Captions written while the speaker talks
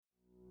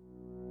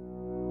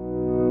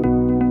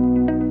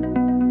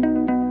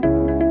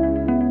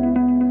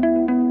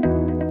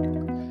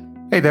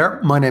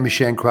there, my name is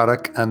Shane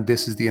Craddock, and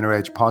this is the Inner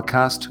Edge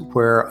podcast,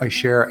 where I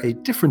share a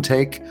different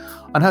take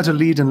on how to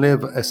lead and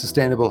live a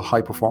sustainable,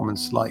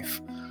 high-performance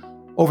life.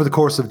 Over the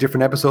course of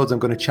different episodes, I'm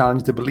going to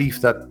challenge the belief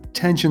that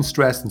tension,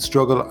 stress, and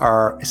struggle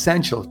are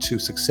essential to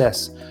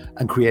success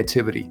and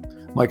creativity.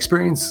 My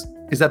experience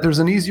is that there's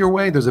an easier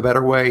way, there's a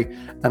better way,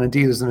 and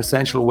indeed there's an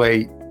essential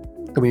way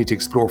that we need to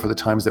explore for the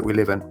times that we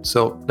live in.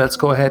 So let's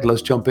go ahead,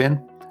 let's jump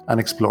in and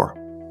explore.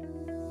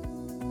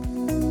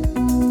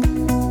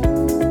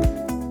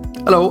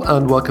 Hello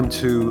and welcome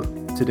to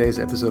today's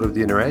episode of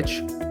The Inner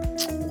Edge,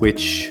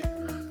 which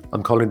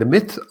I'm calling The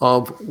Myth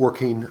of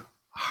Working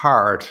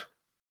Hard.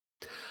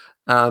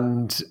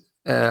 And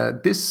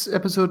this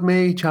episode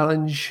may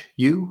challenge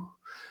you.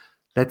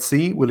 Let's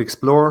see, we'll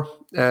explore.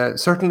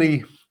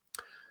 Certainly,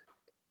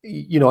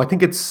 I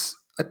think it's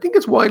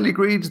widely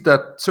agreed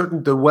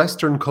that the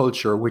Western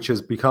culture, which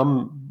has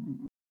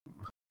become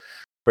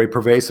very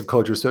pervasive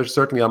culture, so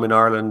certainly I'm in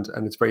Ireland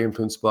and it's very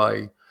influenced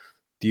by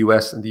the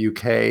US and the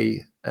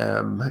UK,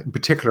 in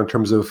particular in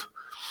terms of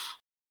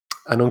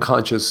an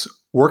unconscious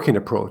working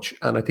approach.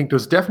 And I think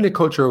there's definitely a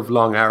culture of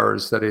long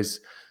hours that is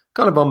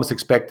kind of almost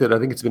expected. I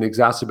think it's been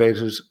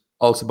exacerbated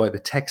also by the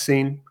tech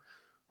scene,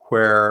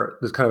 where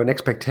there's kind of an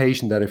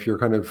expectation that if you're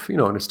kind of,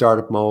 in a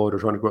startup mode or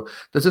trying to grow,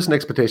 there's just an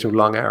expectation of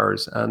long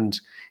hours. And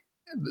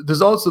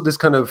there's also this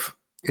kind of,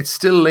 it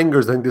still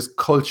lingers, I think, this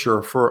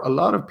culture for a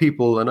lot of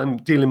people, and I'm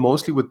dealing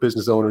mostly with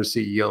business owners,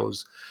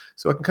 CEOs.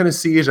 So I can kind of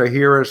see it, I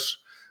hear it,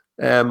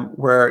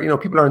 where,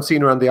 people aren't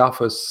seen around the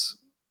office,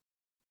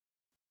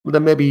 well,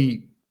 then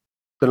maybe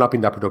they're not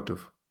being that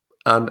productive.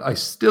 And I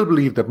still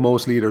believe that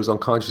most leaders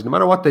unconsciously, no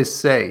matter what they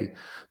say,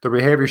 their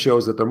behavior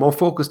shows that they're more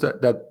focused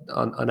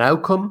on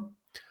outcome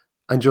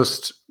and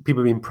just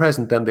people being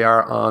present than they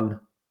are on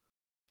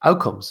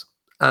outcomes.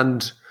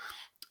 And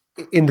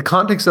in the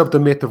context of the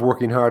myth of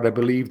working hard, I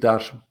believe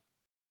that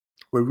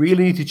we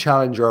really need to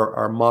challenge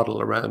our model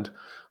around,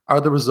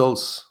 are the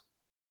results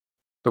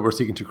that we're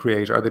seeking to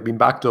create, are they being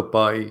backed up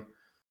by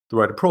the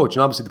right approach?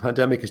 And obviously the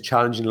pandemic is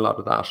challenging a lot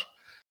of that.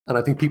 And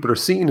I think people are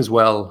seeing as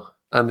well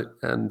and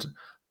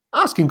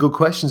asking good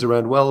questions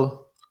around,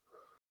 well,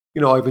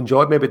 I've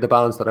enjoyed maybe the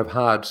balance that I've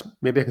had.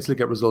 Maybe I can still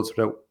get results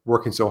without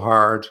working so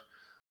hard,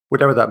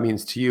 whatever that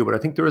means to you. But I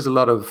think there is a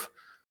lot of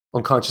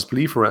unconscious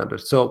belief around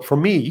it. So for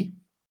me,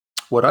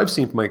 what I've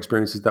seen from my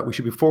experience is that we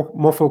should be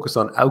more focused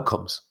on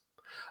outcomes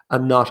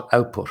and not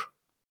output.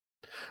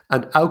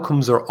 And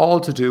outcomes are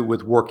all to do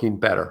with working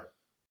better.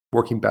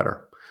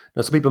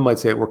 Now, some people might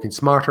say working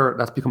smarter.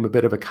 That's become a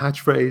bit of a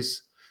catchphrase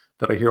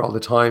that I hear all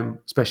the time,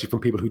 especially from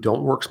people who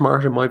don't work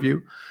smart, in my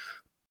view.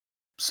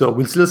 So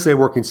we'll still say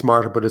working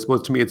smarter, but I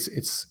suppose to me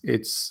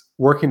it's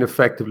working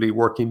effectively,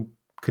 working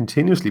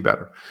continuously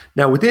better.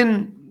 Now,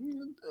 within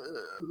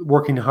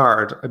working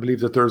hard, I believe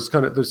that there's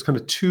kind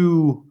of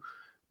two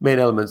main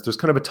elements. There's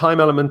kind of a time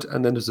element,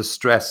 and then there's a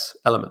stress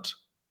element.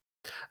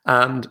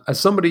 And as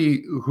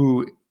somebody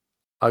who,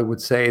 I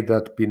would say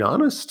that, being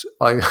honest,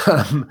 I'm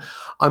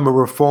a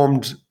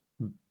reformed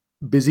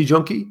busy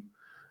junkie.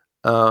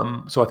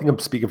 So I think I'm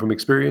speaking from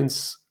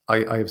experience.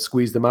 I have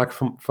squeezed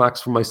the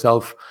facts from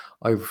myself.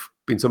 I've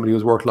been somebody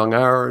who's worked long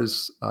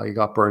hours. I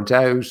got burnt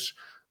out.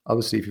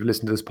 Obviously, if you've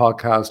listened to this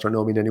podcast or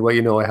know me in any way,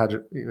 I had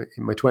in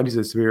my 20s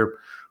a severe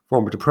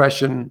form of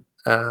depression.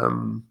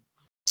 And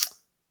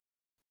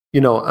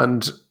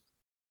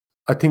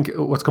I think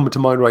what's coming to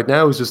mind right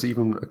now is just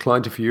even a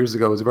client a few years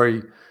ago was a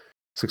very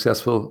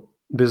successful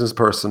business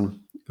person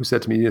who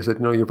said to me, you're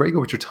very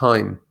good with your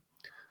time,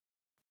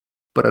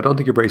 but I don't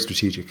think you're very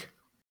strategic.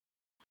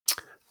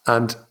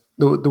 And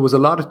there was a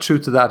lot of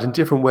truth to that in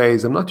different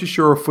ways. I'm not too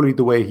sure fully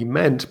the way he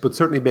meant, but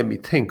certainly made me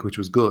think, which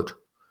was good.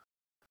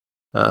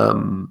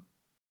 And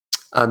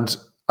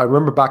I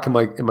remember back in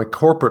my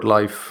corporate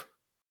life,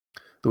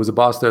 there was a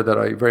boss there that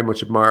I very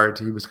much admired.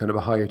 He was kind of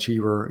a high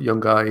achiever, young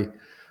guy.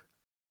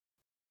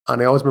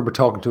 And I always remember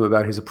talking to him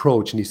about his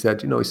approach. And he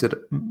said,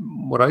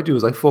 what I do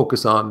is I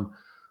focus on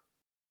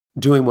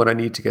doing what I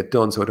need to get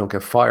done so I don't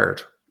get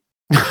fired.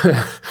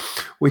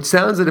 Which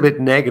sounds a bit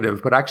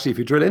negative, but actually if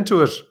you drill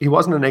into it, he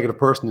wasn't a negative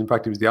person. In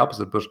fact, he was the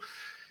opposite. But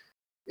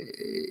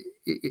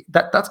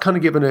that's kind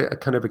of given a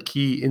kind of a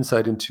key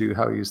insight into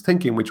how he was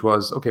thinking, which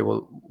was, okay,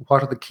 well,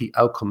 what are the key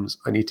outcomes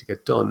I need to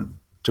get done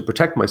to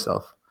protect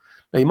myself?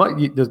 Now,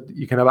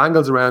 you can have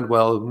angles around,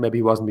 well, maybe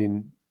he wasn't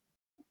being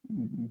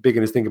big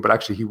in his thinking, but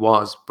actually he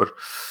was. But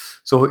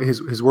so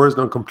his words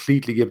don't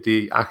completely give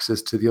the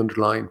access to the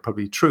underlying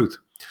probably truth.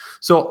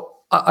 So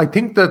I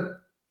think that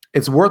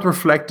it's worth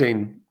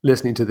reflecting,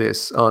 listening to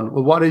this, on,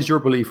 well, what is your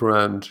belief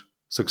around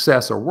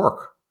success or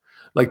work?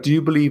 Like, do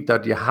you believe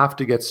that you have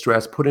to get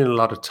stressed, put in a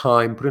lot of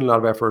time, put in a lot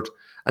of effort,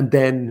 and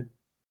then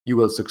you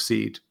will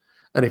succeed?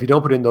 And if you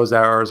don't put in those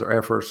hours or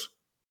effort,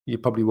 you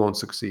probably won't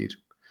succeed.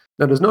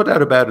 Now, there's no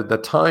doubt about it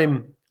that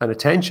time and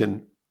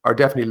attention are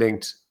definitely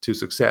linked to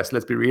success.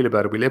 Let's be real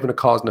about it. We live in a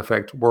cause and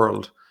effect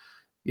world,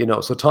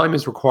 so time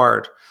is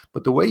required.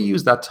 But the way you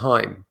use that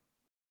time,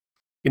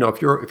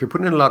 if you're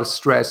putting in a lot of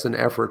stress and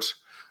effort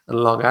and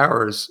long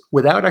hours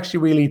without actually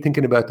really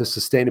thinking about the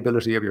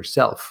sustainability of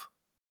yourself,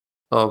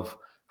 of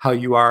how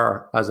you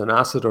are as an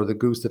asset or the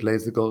goose that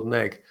lays the golden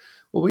egg.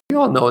 Well, we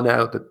all know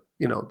now that,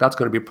 that's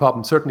going to be a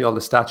problem. Certainly all the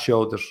stats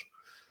show that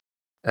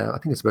I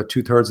think it's about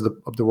 2/3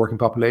 of the working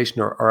population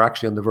are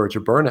actually on the verge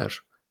of burnout.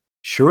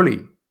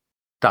 Surely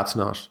that's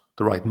not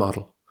the right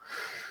model.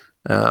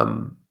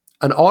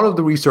 And all of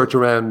the research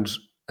around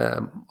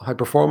high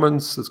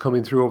performance that's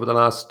coming through over the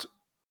last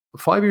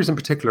 5 years in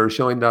particular is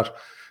showing that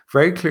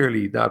very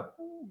clearly that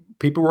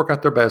people work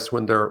at their best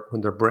when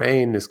their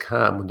brain is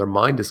calm, when their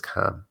mind is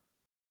calm.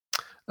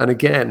 And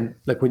again,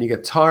 like when you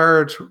get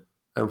tired,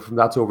 and from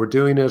that's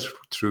overdoing it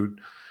through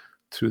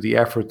the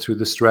effort, through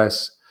the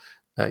stress,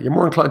 you're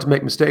more inclined to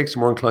make mistakes,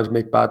 you're more inclined to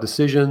make bad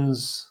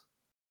decisions.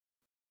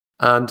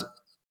 And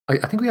I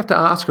think we have to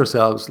ask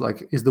ourselves,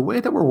 like, is the way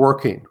that we're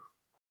working,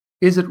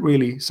 is it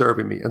really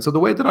serving me? And so the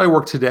way that I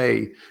work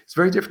today is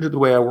very different to the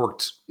way I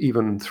worked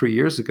even 3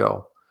 years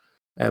ago.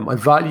 I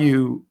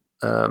value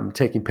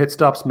taking pit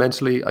stops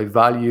mentally. I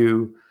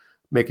value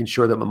making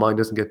sure that my mind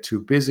doesn't get too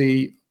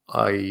busy.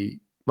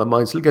 My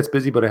mind still gets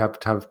busy, but I have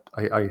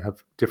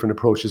different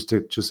approaches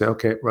to just say,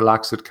 okay,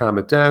 relax it, calm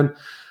it down.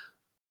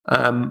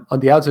 On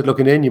the outside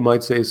looking in, you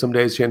might say some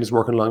days Shane is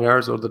working long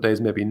hours, other days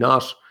maybe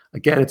not.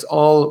 Again, it's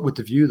all with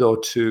the view though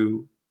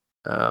to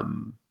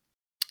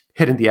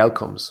hitting the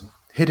outcomes.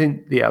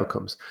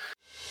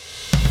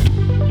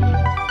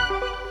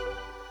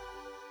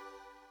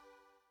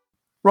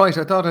 Right,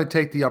 I thought I'd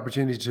take the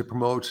opportunity to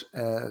promote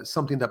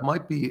something that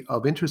might be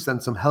of interest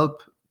and some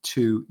help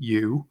to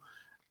you.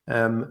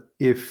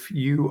 If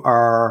you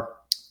are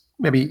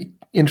maybe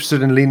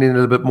interested in leaning a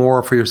little bit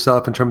more for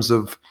yourself in terms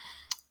of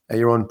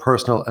your own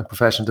personal and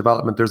professional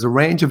development, there's a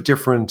range of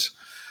different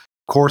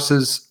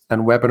courses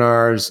and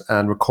webinars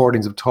and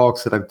recordings of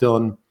talks that I've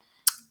done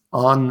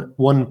on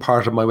one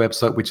part of my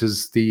website, which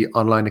is the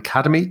Online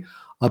Academy.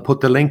 I'll put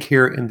the link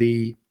here in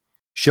the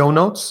show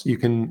notes. You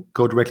can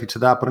go directly to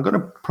that, but I'm going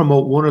to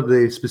promote one of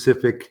the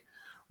specific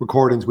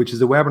recordings, which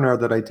is a webinar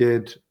that I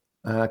did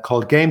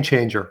called Game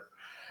Changer.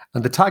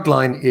 And the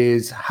tagline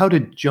is how to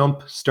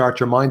jump start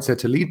your mindset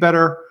to lead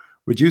better,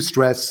 reduce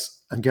stress,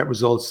 and get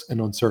results in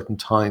uncertain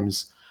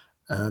times.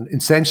 And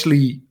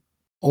essentially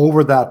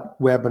over that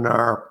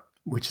webinar,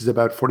 which is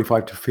about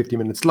 45 to 50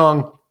 minutes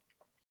long,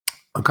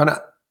 I'm kind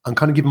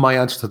of giving my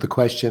answer to the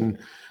question,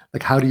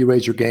 like, how do you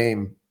raise your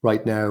game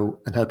right now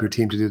and help your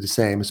team to do the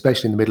same,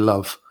 especially in the middle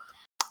of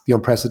the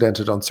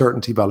unprecedented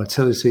uncertainty,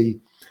 volatility.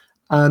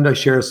 And I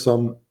share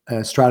some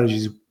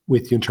strategies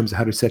with you in terms of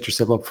how to set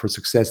yourself up for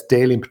success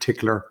daily in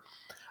particular,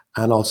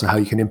 and also how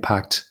you can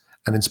impact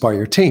and inspire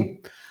your team.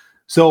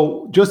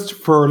 So just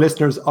for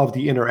listeners of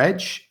The Inner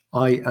Edge,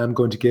 I am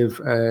going to give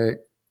a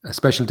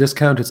special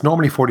discount. It's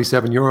normally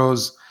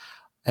 €47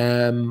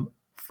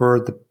 for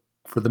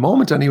the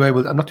moment anyway.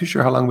 I'm not too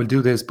sure how long we'll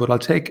do this, but I'll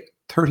take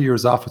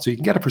 €30 off it. So you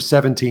can get it for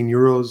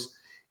 €17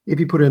 if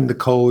you put in the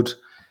code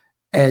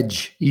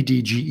EDGE,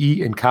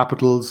 EDGE in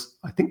capitals.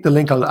 I think the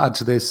link I'll add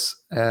to this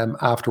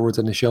afterwards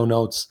in the show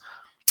notes.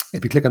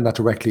 If you click on that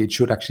directly, it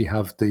should actually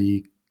have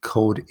the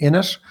code in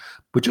it.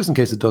 But just in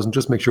case it doesn't,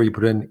 just make sure you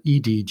put in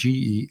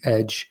EDGE,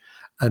 EDGE,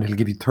 and it'll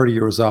give you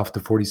 €30 off the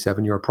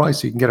 €47 price.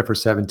 So you can get it for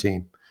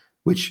 17,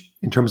 which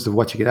in terms of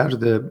what you get out of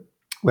the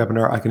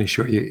webinar, I can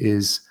assure you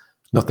is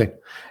nothing.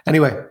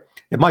 Anyway,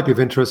 it might be of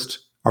interest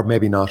or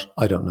maybe not.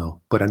 I don't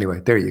know. But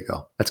anyway, there you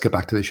go. Let's get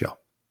back to the show.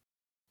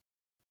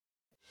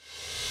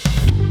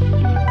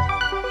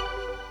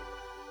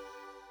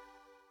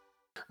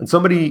 And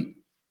somebody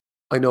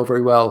I know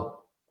very well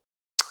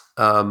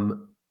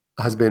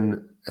has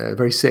been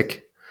very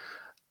sick,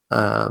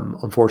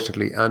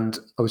 unfortunately. And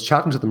I was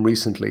chatting to them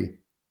recently,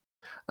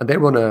 and they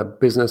run a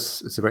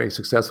business. It's a very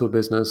successful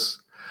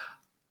business.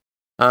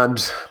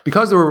 And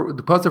because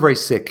they're very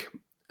sick,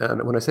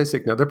 and when I say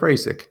sick now, they're very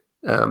sick.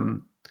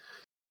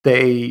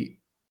 They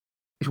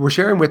were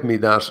sharing with me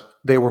that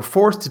they were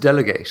forced to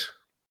delegate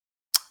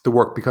the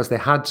work because they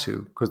had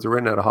to, because they were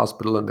in and out of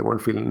hospital and they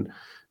weren't feeling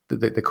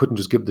that they couldn't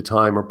just give the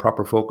time or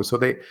proper focus. So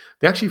they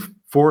actually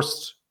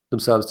forced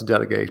themselves to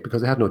delegate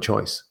because they had no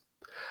choice.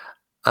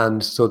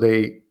 And so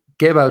they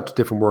gave out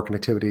different work and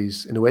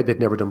activities in a way they'd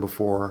never done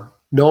before,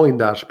 knowing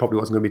that it probably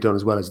wasn't going to be done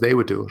as well as they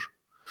would do it.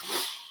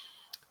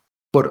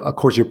 But of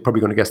course, you're probably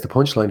going to guess the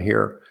punchline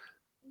here.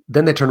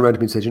 Then they turned around to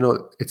me and said,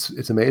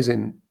 it's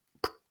amazing.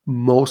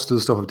 Most of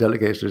the stuff I've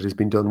delegated has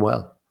been done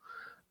well.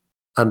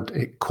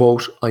 And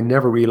quote, I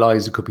never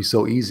realized it could be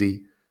so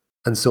easy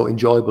and so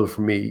enjoyable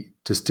for me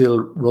to still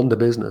run the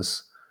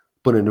business,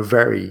 but in a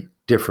very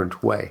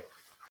different way.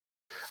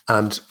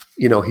 And,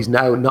 he's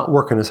now not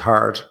working as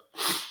hard.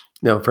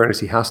 Now, in fairness,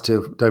 he has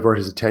to divert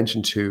his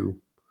attention to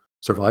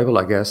survival,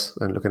 I guess,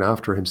 and looking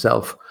after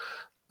himself.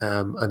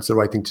 And it's the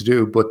right thing to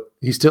do, but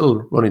he's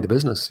still running the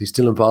business. He's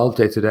still involved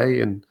day to day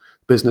in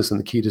business and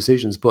the key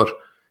decisions, but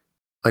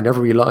I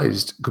never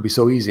realized it could be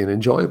so easy and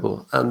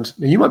enjoyable. And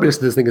you might be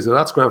listening to this thinking, so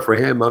that's grand for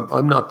him.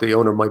 I'm not the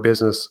owner of my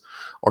business.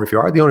 Or if you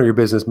are the owner of your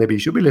business, maybe you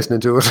should be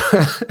listening to it.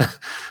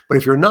 But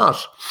if you're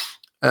not,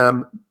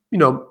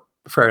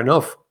 fair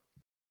enough.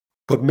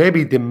 But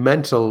maybe the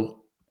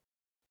mental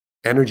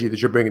energy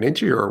that you're bringing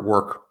into your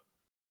work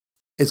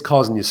is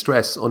causing you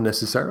stress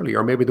unnecessarily,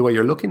 or maybe the way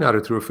you're looking at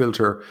it through a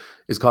filter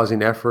is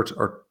causing effort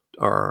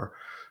or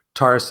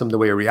tiresome the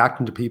way you're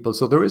reacting to people.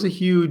 So there is a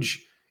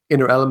huge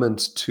inner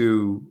element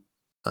to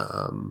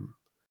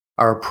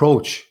our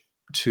approach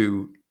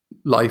to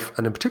life,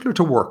 and in particular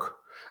to work.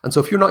 And so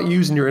if you're not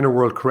using your inner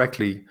world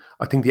correctly,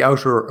 I think the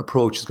outer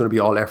approach is going to be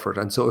all effort.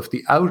 And so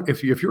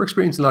if you're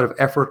experiencing a lot of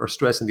effort or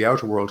stress in the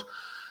outer world,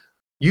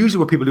 usually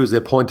what people do is they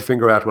point the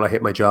finger at, well, I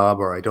hate my job,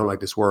 or I don't like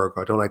this work,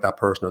 or I don't like that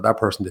person, or that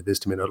person did this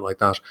to me, and I don't like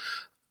that.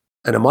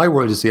 And in my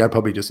world, you see, I'd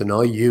probably just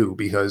annoy you,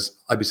 because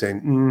I'd be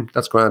saying,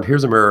 that's grand.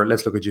 Here's a mirror.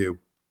 Let's look at you.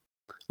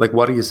 Like,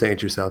 what are you saying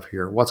to yourself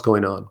here? What's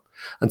going on?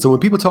 And so when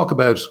people talk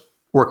about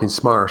working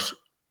smart,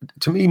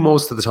 to me,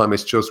 most of the time,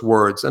 it's just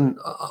words. And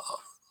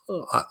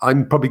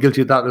I'm probably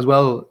guilty of that as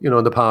well,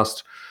 in the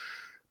past.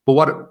 But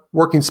what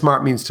working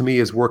smart means to me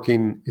is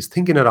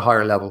thinking at a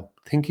higher level.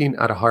 Thinking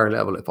at a higher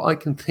level. If I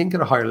can think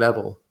at a higher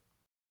level,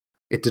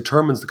 it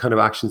determines the kind of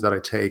actions that I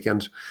take.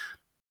 And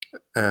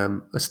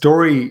a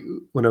story,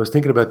 when I was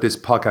thinking about this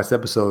podcast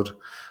episode,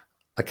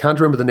 I can't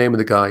remember the name of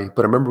the guy,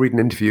 but I remember reading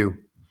an interview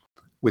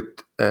with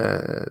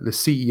the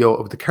CEO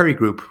of the Kerry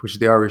Group, which is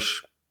the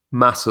Irish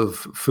massive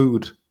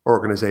food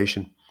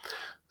organization.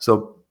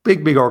 So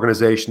big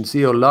organization,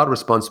 CEO, a lot of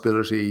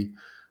responsibility,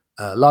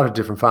 a lot of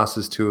different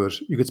facets to it.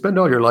 You could spend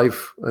all your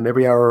life and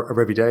every hour of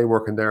every day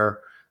working there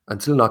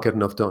and still not get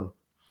enough done.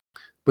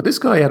 But this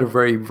guy had a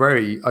very,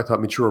 very, I thought,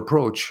 mature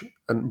approach,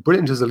 and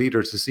brilliant as a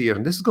leader to see it.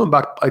 And this is going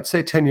back, I'd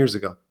say, 10 years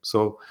ago.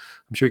 So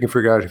I'm sure you can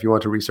figure out if you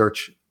want to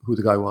research who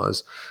the guy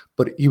was.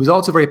 But he was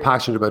also very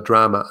passionate about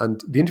drama.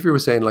 And the interviewer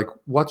was saying, like,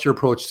 what's your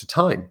approach to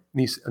time?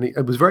 And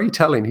it was very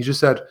telling. He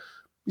said,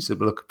 well,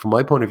 look, from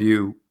my point of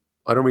view,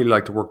 I don't really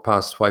like to work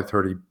past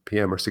 5:30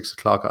 p.m. or 6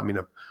 o'clock. I mean,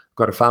 I've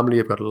got a family,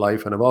 I've got a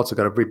life, and I've also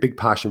got a very big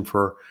passion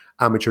for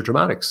amateur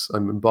dramatics.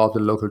 I'm involved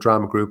in a local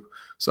drama group.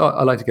 So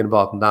I like to get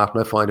involved in that.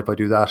 And I find if I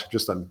do that,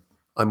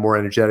 I'm more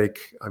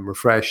energetic, I'm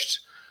refreshed.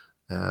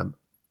 And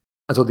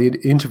so the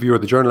interviewer,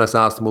 the journalist,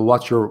 asked him, well,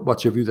 what's your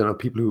view then on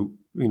people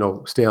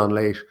who, stay on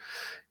late?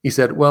 He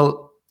said, I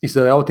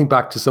always think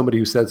back to somebody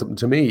who said something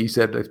to me. He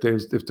said,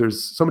 if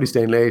there's somebody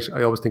staying late,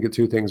 I always think of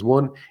two things.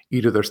 One,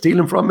 either they're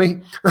stealing from me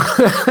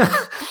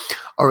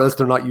or else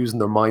they're not using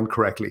their mind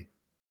correctly.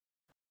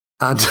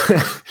 And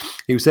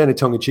he was saying it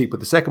tongue in cheek, but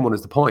the second one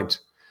is the point,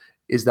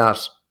 is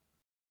that,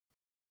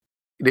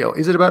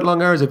 is it about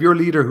long hours? If you're a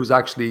leader who's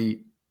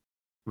actually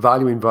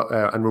valuing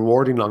and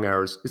rewarding long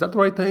hours, is that the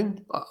right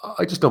thing?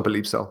 I just don't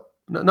believe so.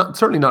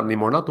 Certainly not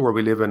anymore, not the world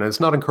we live in. And it's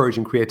not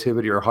encouraging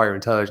creativity or higher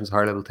intelligence,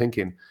 higher level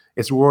thinking.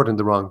 It's rewarding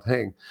the wrong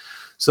thing.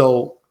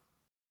 So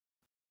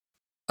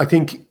I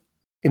think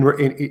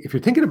if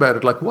you're thinking about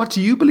it, like, what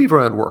do you believe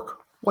around work?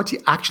 What do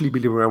you actually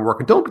believe around work?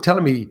 And don't be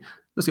telling me,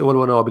 let's say,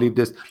 no, I believe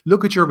this.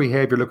 Look at your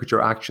behavior, look at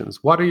your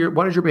actions. What is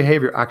your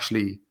behavior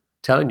actually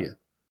telling you?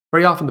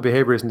 Very often the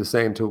behavior isn't the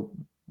same to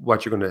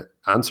what you're going to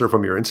answer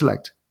from your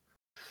intellect.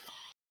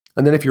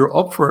 And then if you're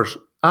up for it,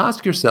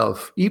 ask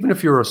yourself, even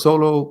if you're a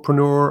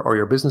solopreneur or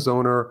you're a business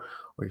owner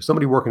or you're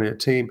somebody working in a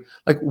team,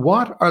 like,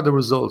 what are the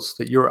results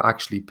that you're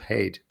actually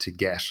paid to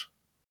get?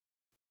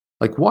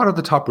 Like, what are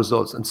the top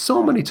results? And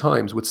so many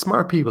times with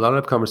smart people, I'll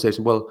have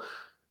conversation, well,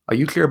 are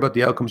you clear about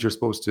the outcomes you're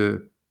supposed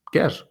to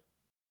get?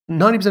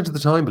 90% of the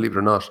time, believe it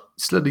or not,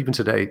 still even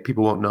today,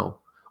 people won't know.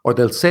 Or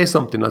they'll say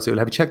something, I'll say, well,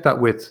 have you checked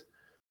that with,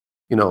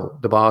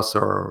 the boss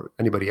or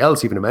anybody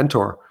else, even a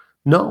mentor?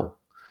 No.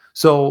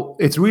 So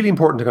it's really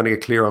important to kind of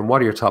get clear on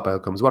what are your top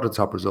outcomes, what are the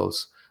top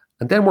results,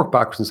 and then work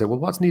backwards and say, well,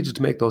 what's needed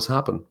to make those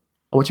happen? And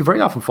what you very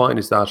often find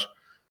is that,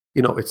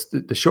 it's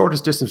the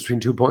shortest distance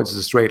between 2 points is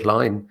a straight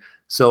line.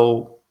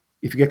 So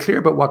if you get clear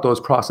about what those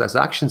process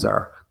actions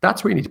are,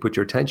 that's where you need to put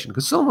your attention,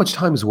 because so much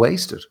time is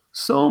wasted.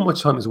 So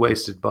much time is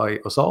wasted by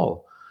us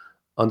all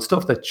on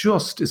stuff that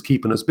just is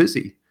keeping us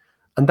busy.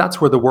 And that's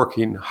where the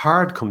working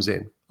hard comes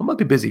in. I might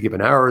be busy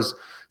giving hours,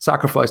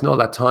 sacrificing all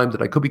that time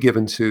that I could be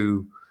given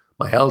to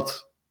my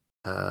health,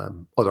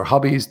 other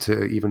hobbies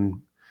to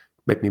even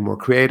make me more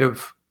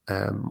creative,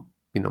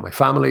 my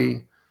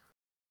family,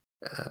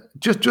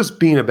 just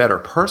being a better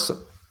person.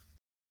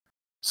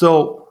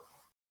 So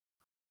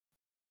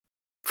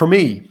for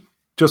me,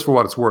 just for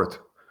what it's worth,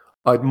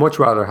 I'd much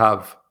rather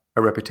have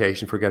a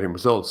reputation for getting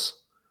results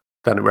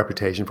than a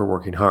reputation for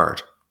working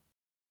hard.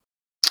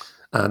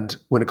 And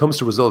when it comes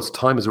to results,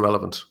 time is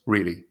irrelevant,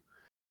 really.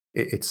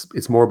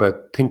 It's more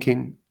about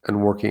thinking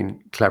and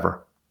working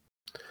clever.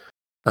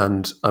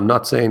 And I'm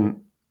not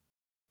saying,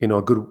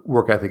 a good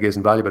work ethic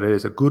isn't valuable. It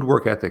is. A good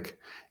work ethic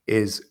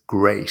is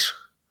great.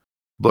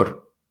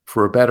 But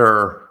for a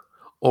better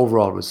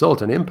overall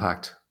result and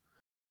impact,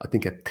 I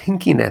think a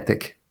thinking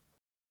ethic,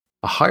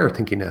 a higher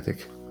thinking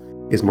ethic,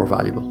 is more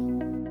valuable.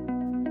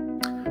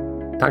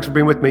 Thanks for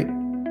being with me.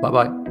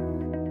 Bye-bye.